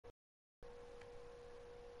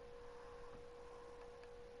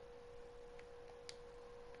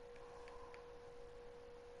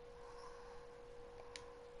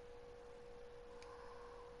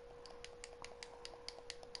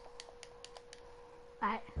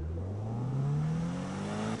Alright.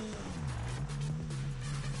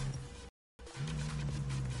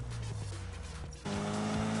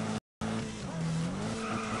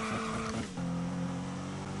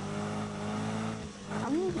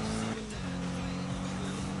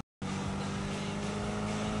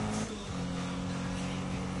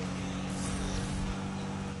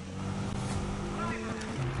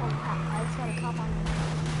 I just got a cop on me.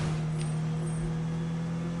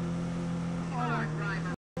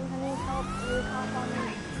 I need help. There's a cop on me.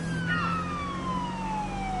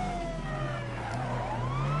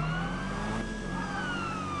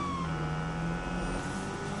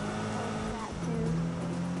 That dude.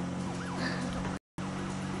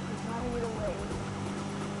 He's not a little way.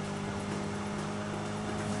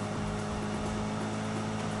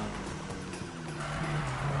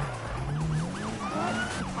 What?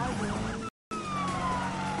 Car dude.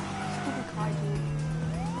 Stupid car dude.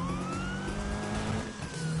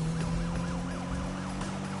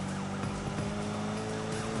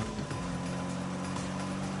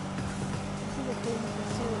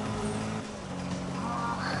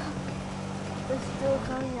 They're still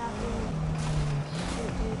coming after me.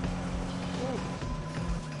 Shoot, dude. Shoot.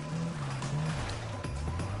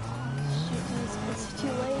 Shoot, dude. It's too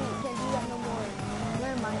late. Can't do that no more.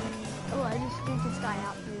 Never mind. Oh, I just scooped this guy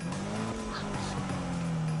out, dude.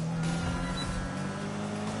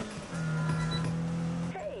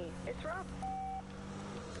 Hey, it's Rob.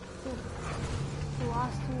 He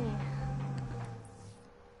lost me.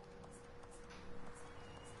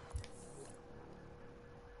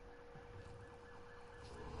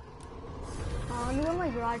 Let me go to my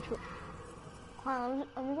garage. Hold on,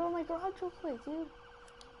 let me go to my garage real quick, dude.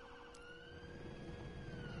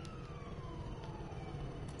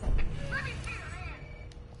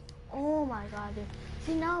 Oh my god, dude.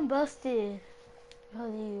 See, now I'm busted. Because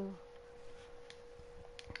of you.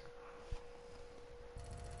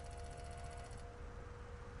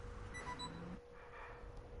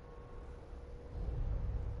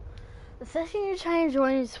 The session you're trying to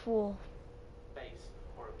join is full.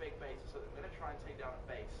 Or a big base, so I'm going to try and take down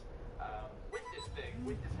a base with this thing,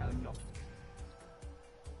 with this helicopter.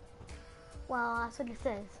 Well, that's what it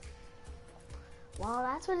says. Well,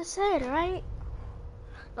 that's what it said, right?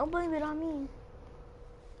 Don't blame it on me.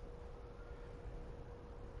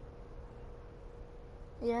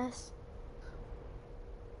 Yes.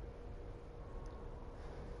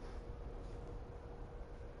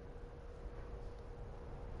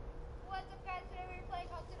 What's up, guys? Today we're playing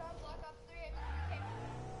Hosted on Black Ops 3. I just became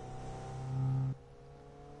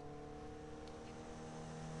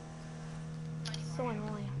So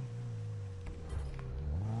annoying.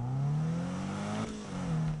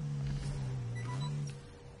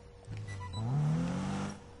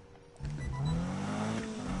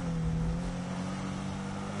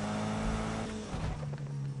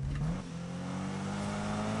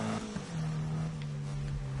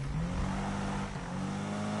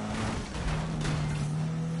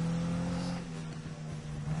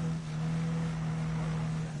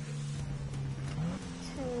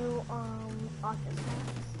 Office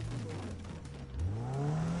maps.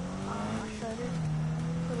 I shredded.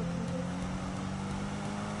 Little computer.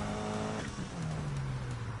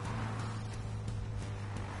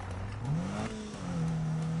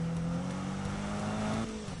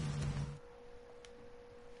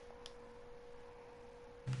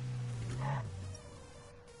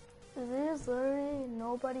 There's literally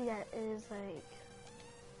nobody that is like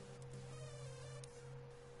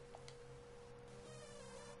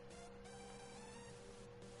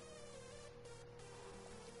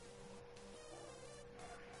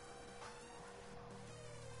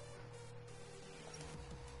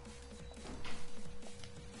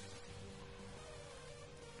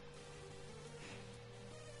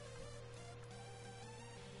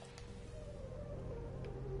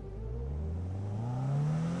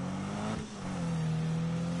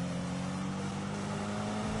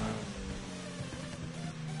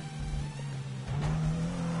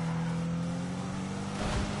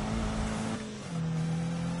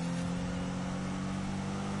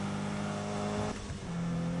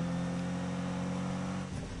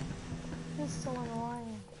This is so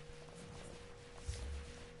annoying.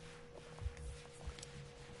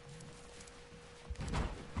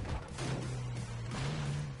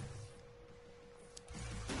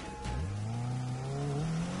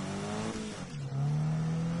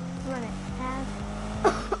 Run it.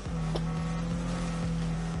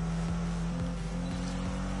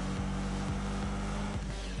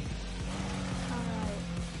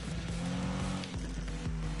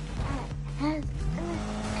 Alright.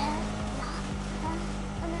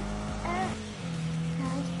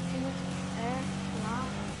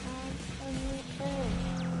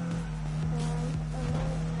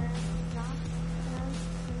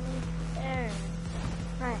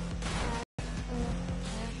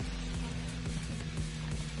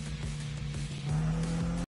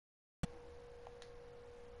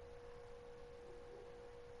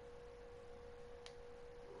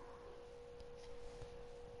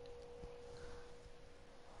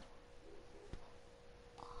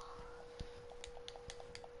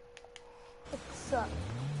 What's up?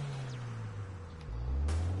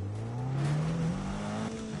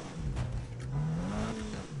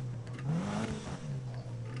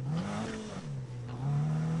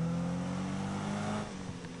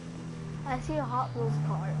 I see a Hot Wheels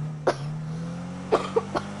car.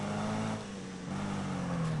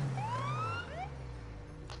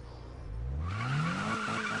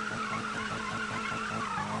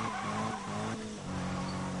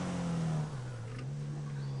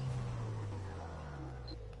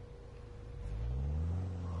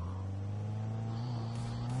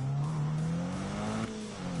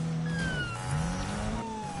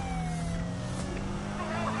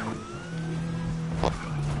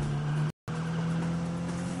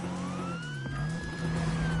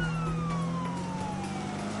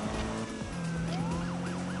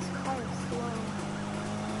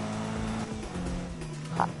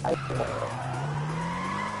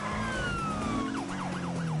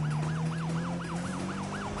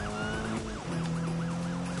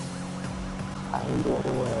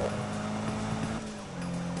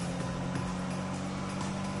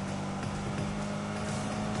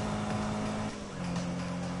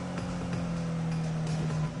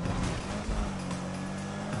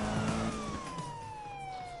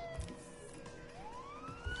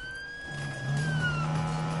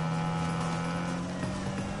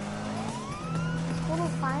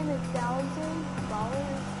 Find $1,000.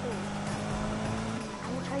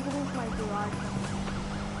 I'm gonna try to get into my garage.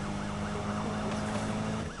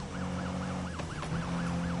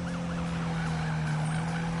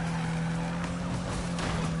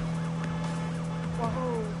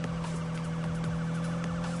 Whoa.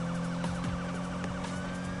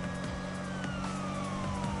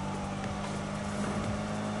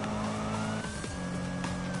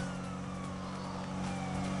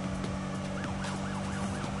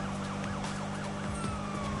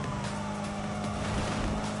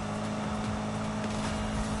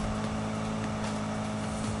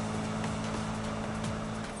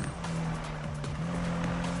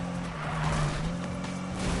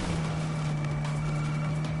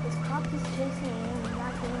 He's chasing me and he's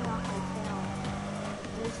not getting off my tail.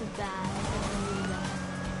 This is bad. This is really bad.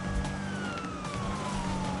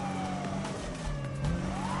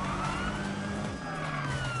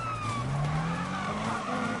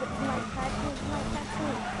 My factory.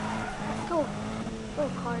 Let's go. Go,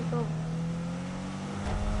 car, go.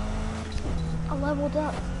 I leveled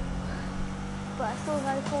up. But I still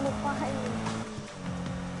got a total 5.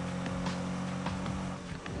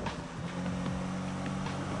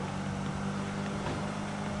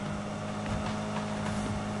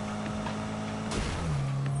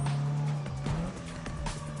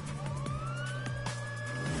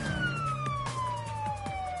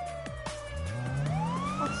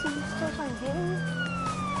 So you still trying to get me?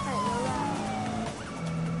 I didn't know that.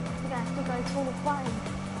 I think I total 5.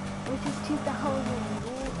 Which is 2,000.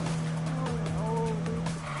 Oh no, dude.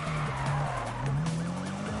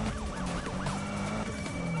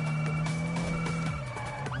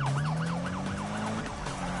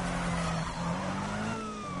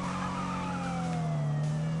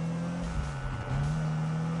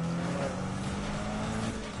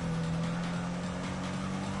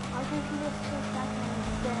 I think he just took that one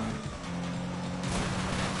instead.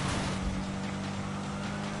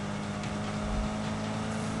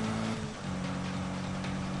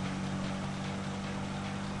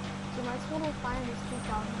 So my total fine is $2,000.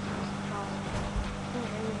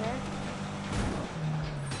 Are you there?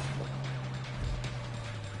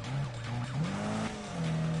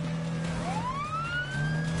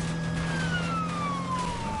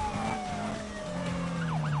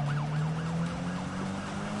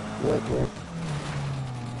 What?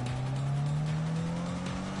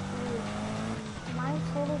 My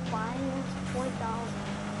total fine is 4,000.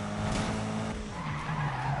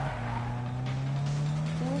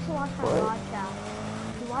 You need to watch my broadcast.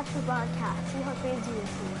 You watch the broadcast. See how crazy this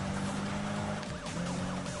is.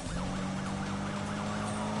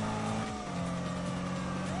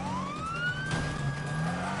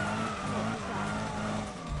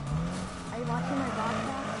 Are you watching my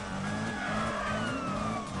broadcast?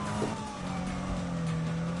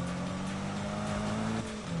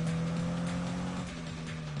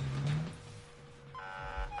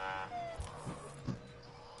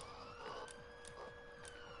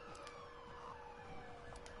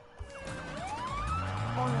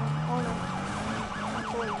 Oh no. Not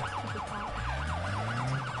really.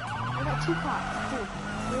 I got 2 pots, dude.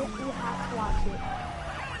 You have to watch it.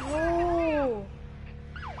 Whoa!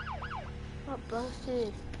 Got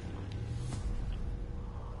busted.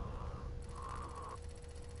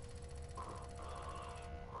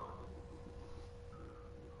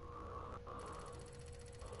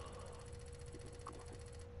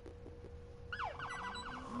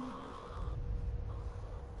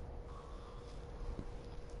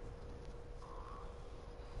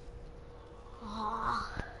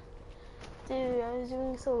 was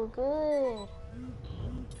doing so good.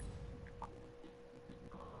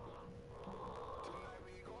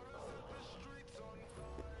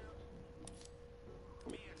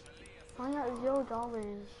 I got $0.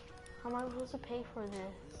 How am I supposed to pay for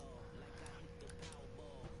this?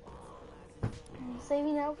 I'm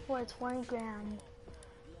saving up for 20 grand.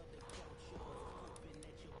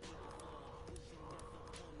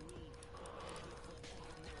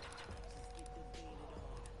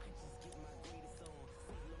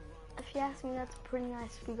 If you ask me, that's pretty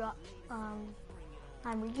nice if you got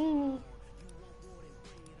Lamborghini.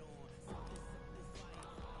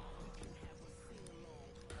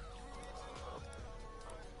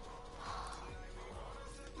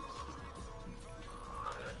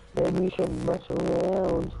 Maybe we should mess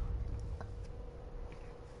around.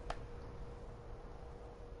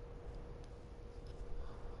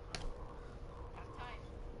 Have time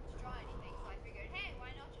to draw anything, so I figured, hey,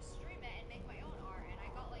 why not just stream it and make my own art? And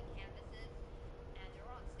I got like canvases, and they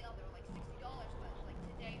were on sale. They were like $60, but like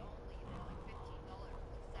today only, they're like $15 with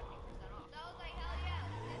like 70% off. So I was like, hell yeah,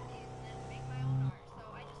 let's get these and make my own art. So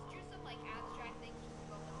I just drew some like abstract things just to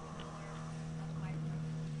go with the color of my room.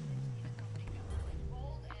 I just needed something that was like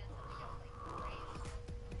bold and something that was like grayish.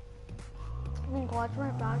 I think watch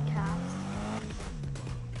my broadcast.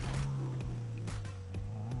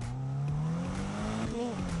 Me.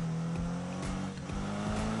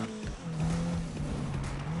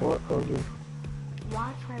 What, Cody?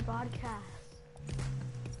 Watch my broadcast.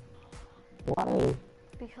 Why?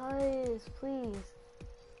 Because, please.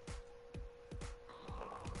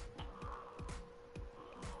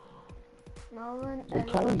 Melvin, I'm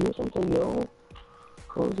trying to do something, yo.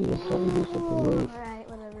 Cody is trying to do something, wait. Alright,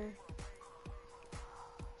 whatever.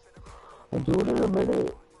 I'll do it in a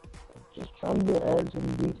minute. Just trying to add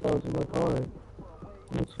some details in my car.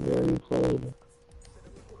 It's very plain.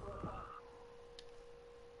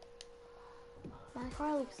 My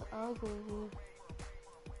car looks ugly, dude.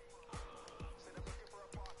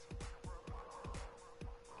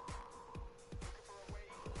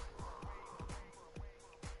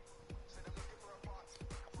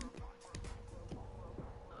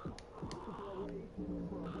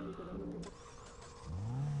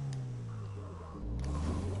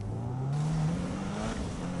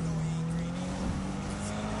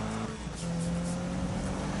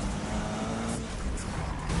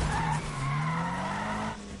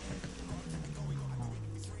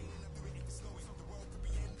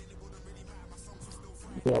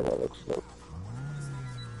 Yeah, that looks dope.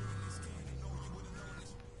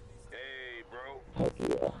 Hey, bro. Heck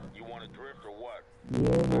yeah. You want to drift or what? Yeah,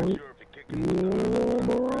 Not boy. sure if you're kicking it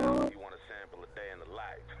Yeah, if you want to sample a day in the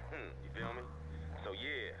life. You feel me? So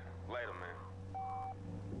yeah, later, man.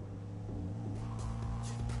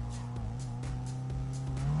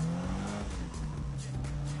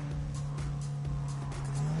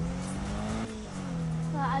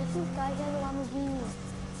 I see this guy has a Lamborghini.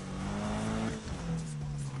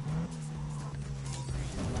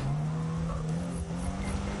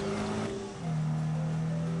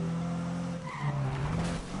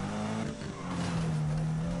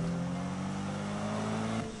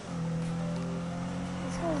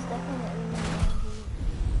 This guy's definitely a Lamborghini.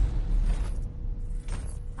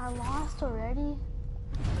 I lost already?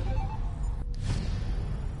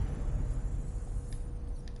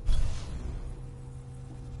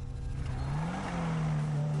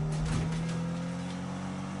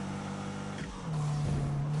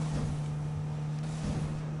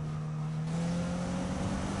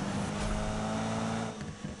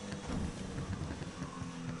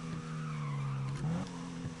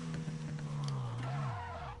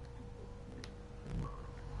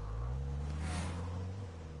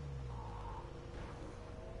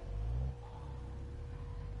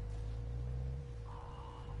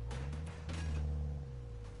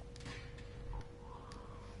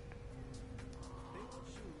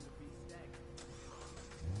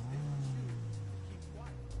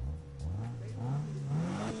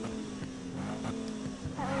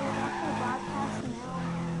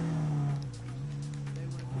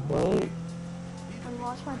 wait. And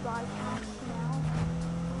watch my broadcast now.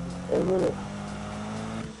 A minute.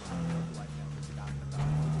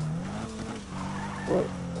 What?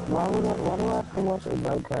 Why do I have to watch a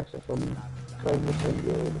broadcast if I'm playing the same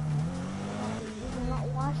game? I'm not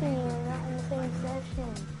watching you, we're not in the same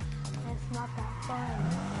session. It's not that fun.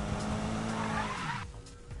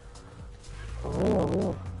 Oh,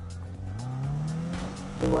 yeah.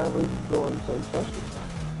 Then why would you go on the same session?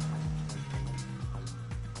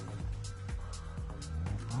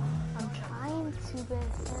 I'm trying to, but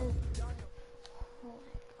it says... Oh my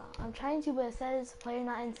god. I'm trying to, but it says player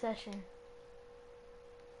not in session.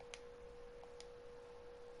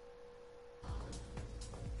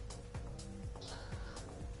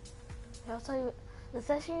 I'll tell you, the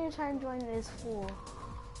session you're trying to join is full.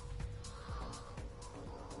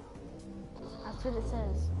 That's what it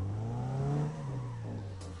says.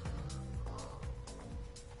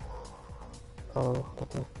 Oh,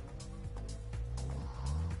 okay.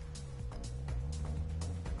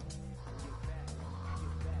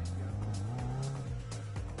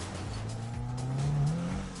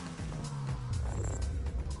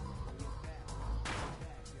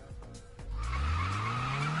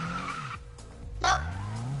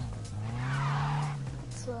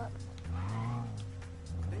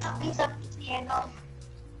 What's up?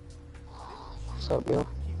 What's up, yo?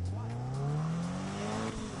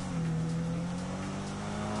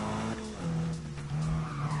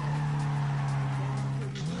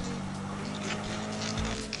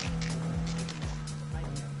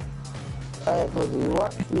 Alright, but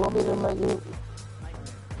you want me to make it?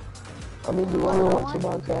 I mean, do you want me to watch your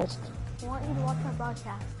broadcast? I want you to watch my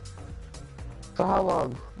broadcast. For how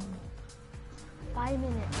long? 5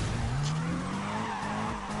 minutes.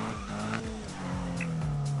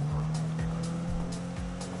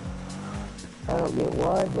 I don't get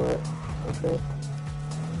why, but okay.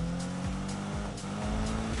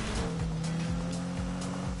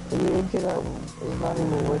 And the internet is not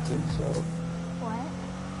even working, so What?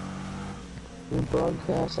 the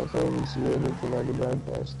broadcast, I can't even see anything on the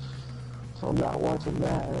broadcast. So I'm not watching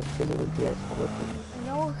that because of the PS working.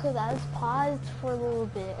 No, because I was paused for a little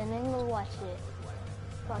bit and then we'll watch it.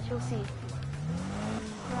 Watch, you'll see.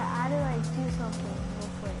 But I had to like do something real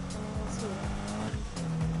quick and then we'll see it.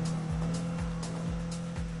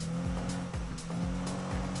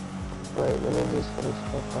 Wait, let me just finish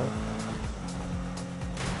that part.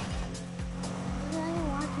 I'm not even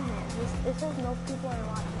watching it. It says no people are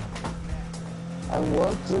watching. I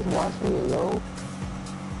was just watching it, yo.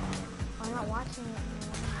 I'm not watching it.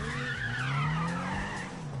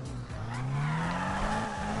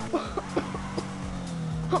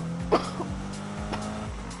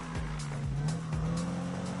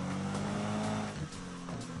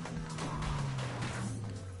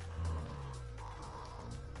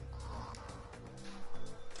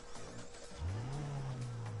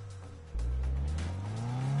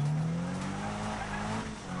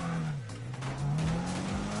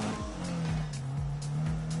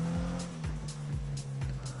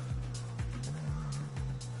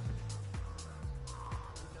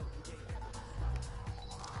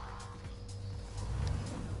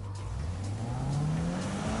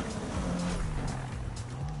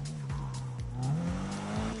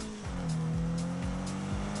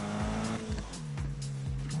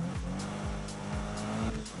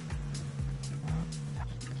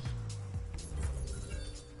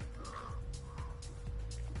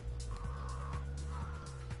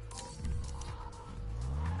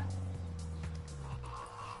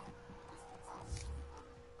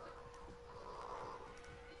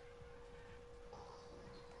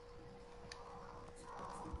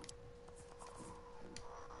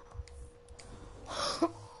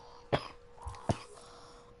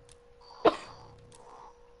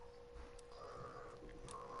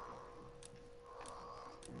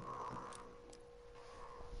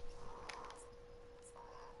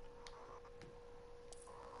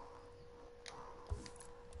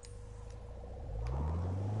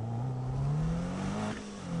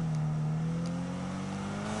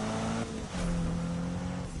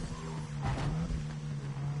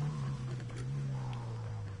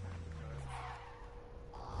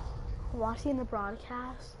 Watching the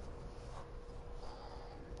broadcast.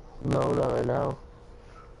 No, not right now.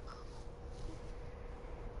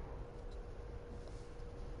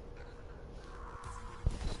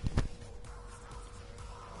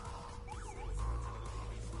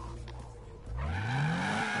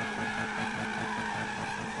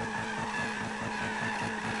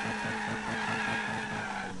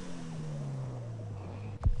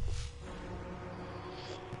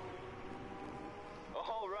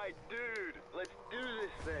 Alright, dude, let's do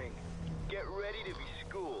this thing. Get ready to be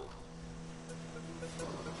schooled.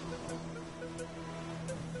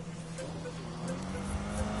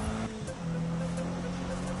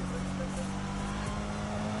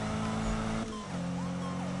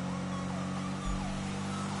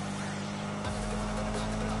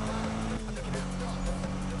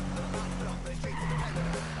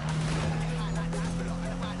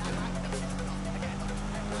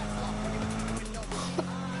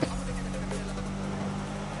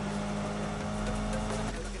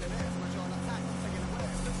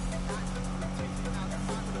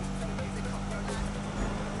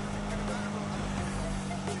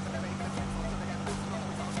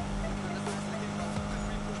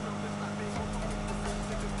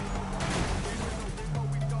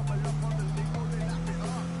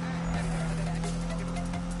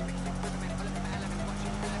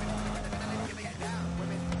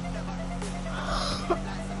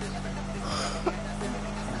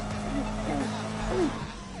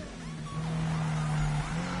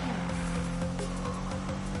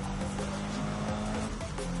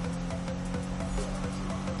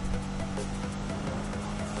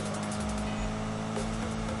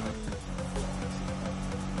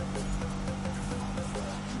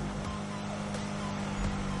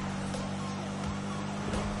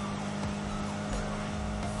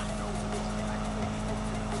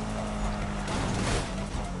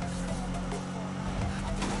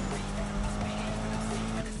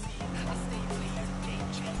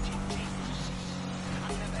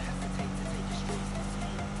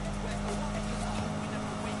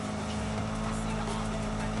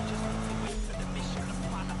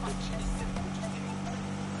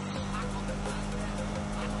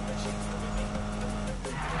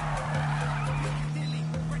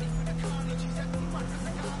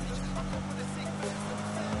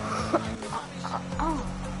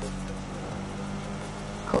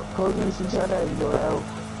 Kobe, you should try that and go out.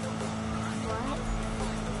 What?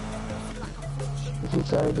 You should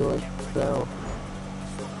try to go out.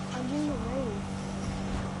 I'm doing a race.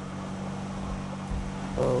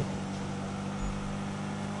 Oh.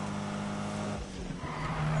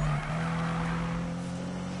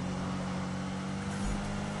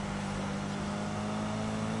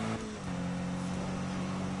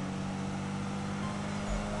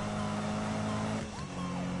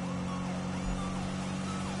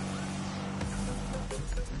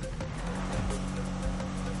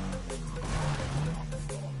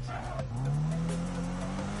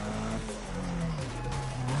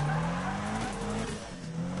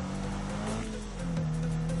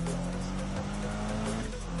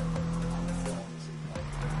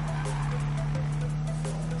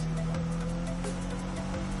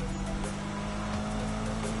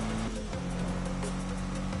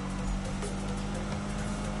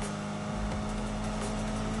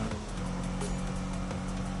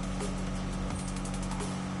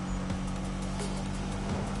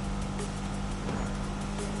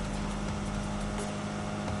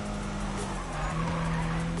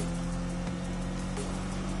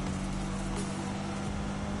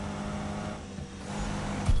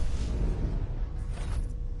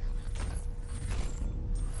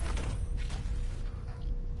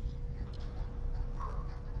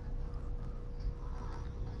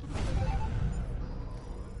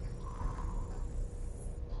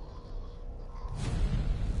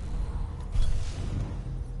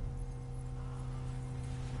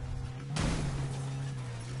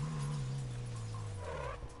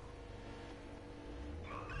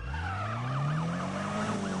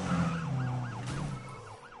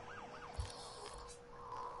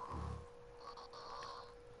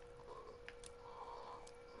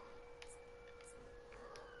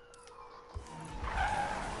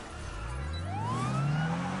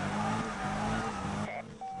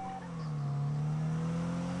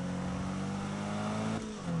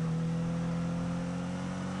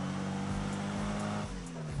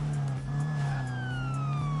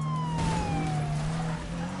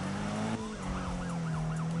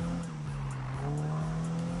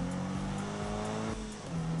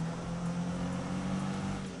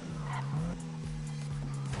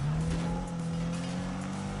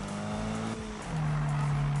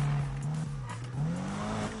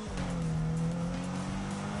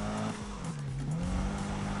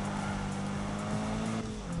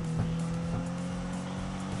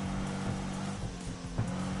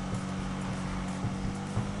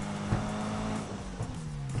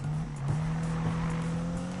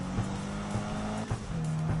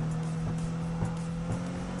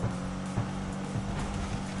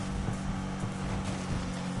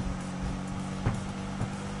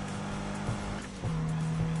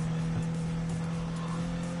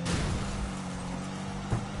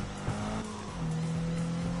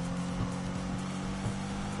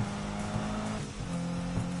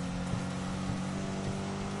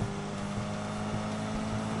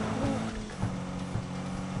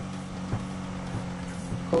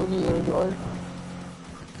 Kobe, you gonna join?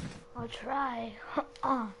 I'll try.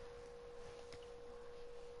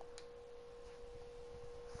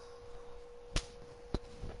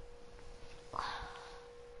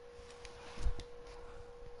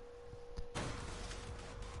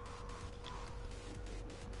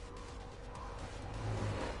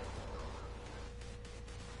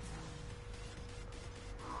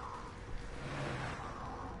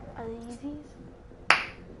 Are they Yeezys?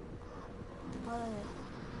 What are they?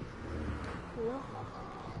 Real?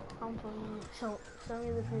 I'm telling you. Show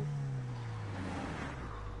me the proof.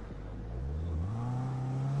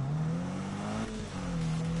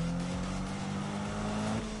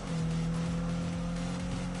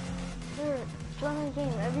 Sure, join the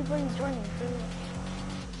game. Everybody's joining.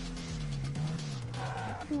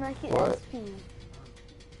 For Nike What? SP.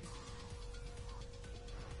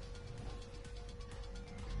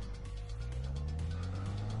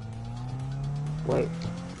 Wait.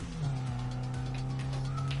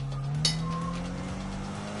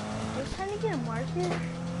 Just trying to get a market.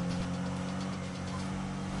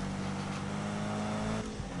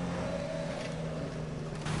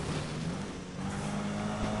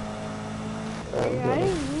 I'm Yeah, I joining.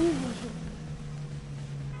 didn't need you.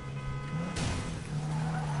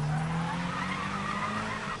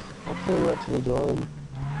 I'll pretty much be join.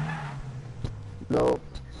 Nope.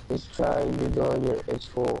 It's trying to join it. It's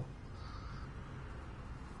full.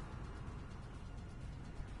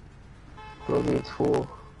 Kobe, it's full.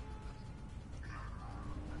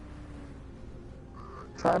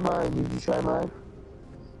 Try mine. Did you try mine?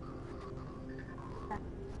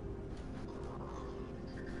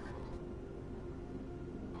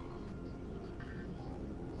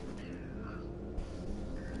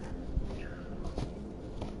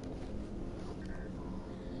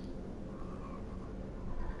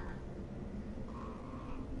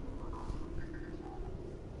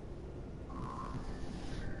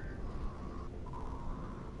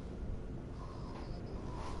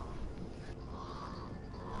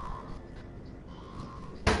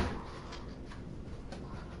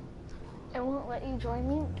 It won't let you join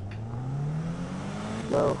me?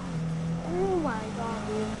 No. Oh my god,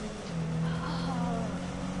 dude.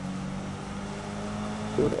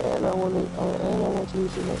 Dude, and I want to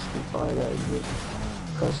use an SD card that just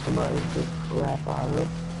customize the crap out of it.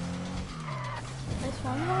 It's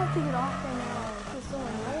fun. I'm gonna have to get off right now. This is so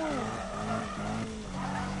annoying.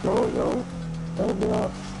 No, don't get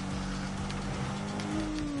up.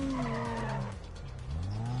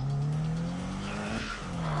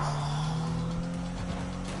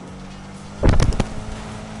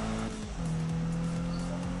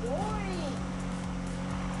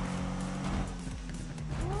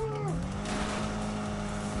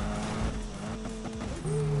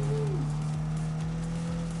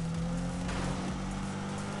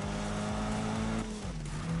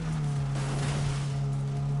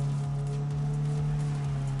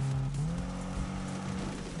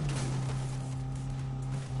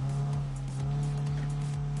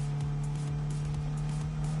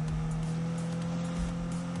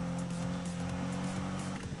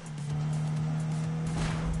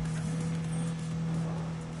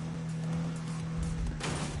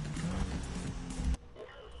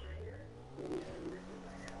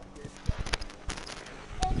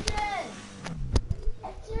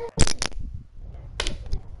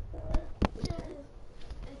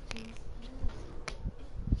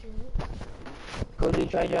 Cody,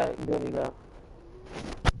 try doing it now.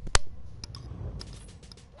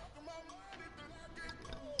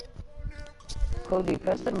 Cody,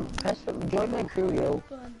 join my crew, yo.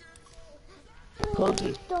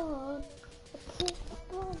 Cody.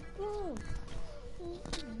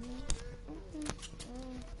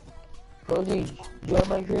 Cody, join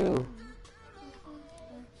my crew.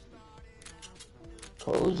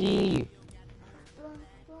 Cozy.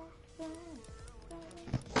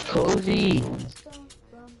 Cozy.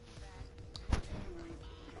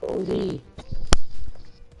 Cozy.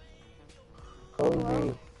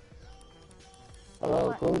 Cozy. Hello,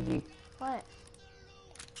 What? Cozy. What?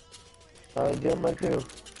 Join my crew.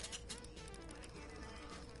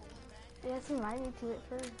 You have to invite me to it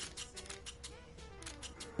first.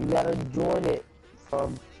 You gotta join it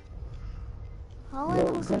from How am I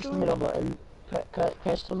supposed to press the join middle it? button.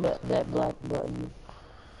 Press that black button.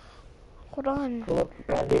 Hold on. Pull up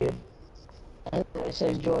right here. And it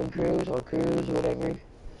says join crews or crews or whatever. And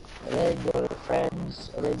then go to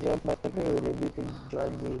friends and then join my crew and then you can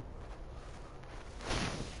join me.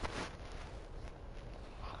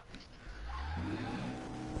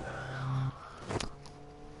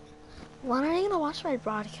 When are you gonna watch my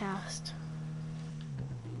broadcast?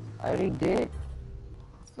 I already did.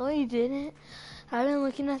 No, you didn't. I've been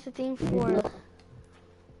looking at the thing for.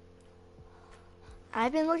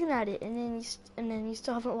 I've been looking at it, and then you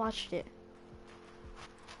still haven't watched it.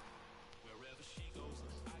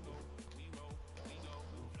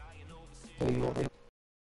 So you want me?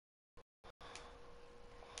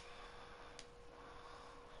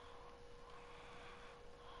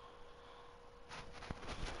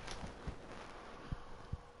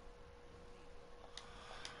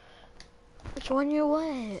 Which one you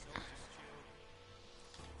what?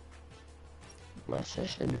 My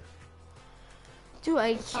session. Dude,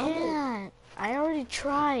 I can't. I already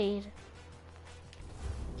tried.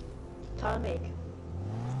 Atomic.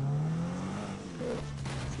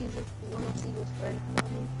 Want to see this friend?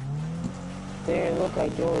 There, look, I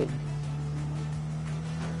joined.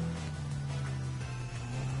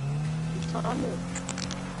 Atomic.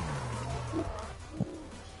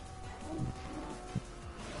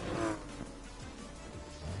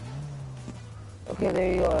 Okay,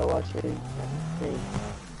 there you go. I watched it. Thing.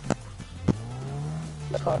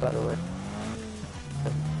 Let's call, by the way.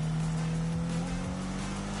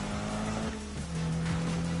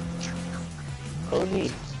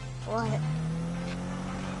 Cody, What?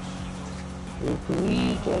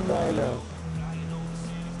 please join right now.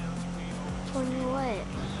 Which one you what?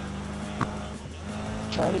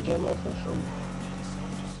 Try to join my session.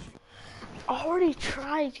 I already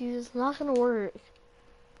tried, dude. It's not gonna work.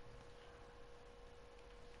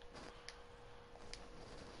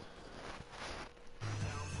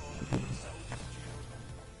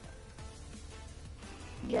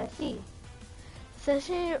 Jesse. The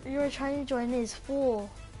session you were trying to join is full.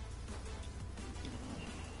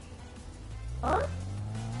 Huh?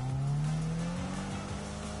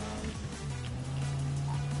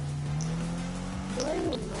 Do I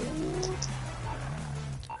even know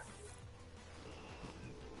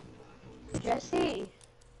you? Jesse.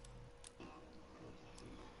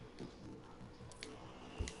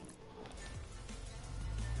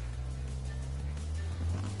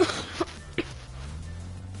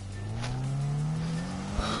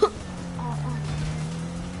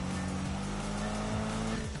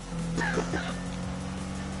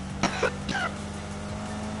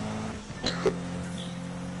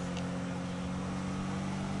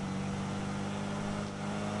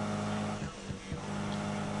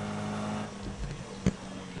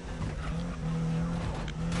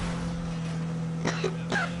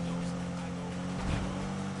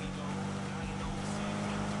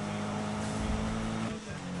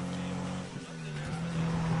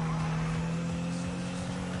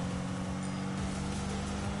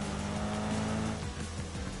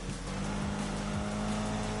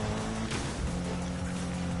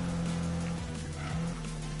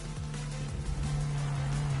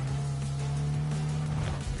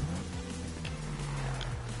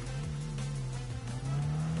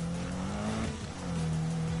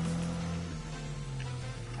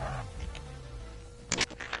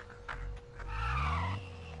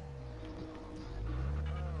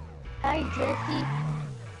 Hi, Jesse.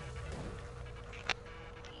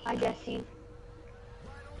 Hi, Jesse.